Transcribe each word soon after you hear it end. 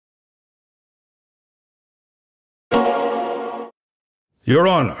Your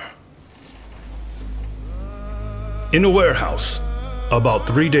Honor, in a warehouse, about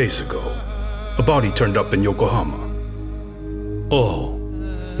 3 days ago, a body turned up in Yokohama. Oh,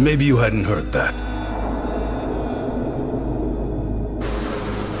 maybe you hadn't heard that.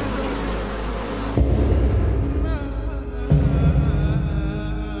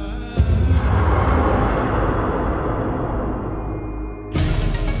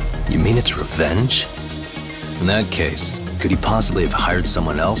 You mean it's revenge? In that case, could he possibly have hired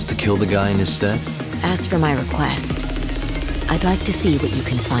someone else to kill the guy in his stead? As for my request, I'd like to see what you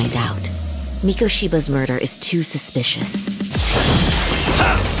can find out. Mikoshiba's murder is too suspicious.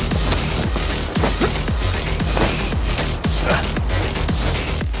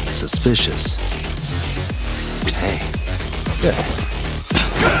 Suspicious? Hey.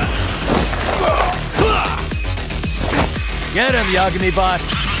 Get him, Yagami bot!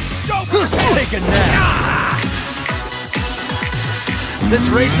 Take a nap! This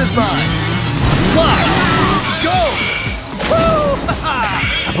race is mine! Let's fly! Go! Woo!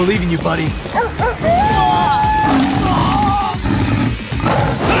 I believe in you, buddy.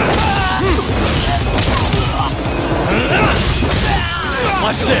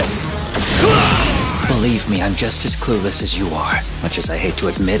 Watch this! Believe me, I'm just as clueless as you are, much as I hate to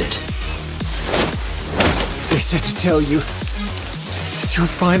admit it. They said to tell you, this is your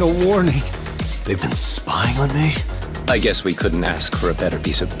final warning. They've been spying on me? I guess we couldn't ask for a better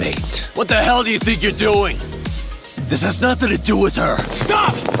piece of bait. What the hell do you think you're doing? This has nothing to do with her.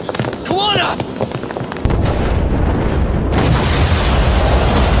 Stop! Kawana!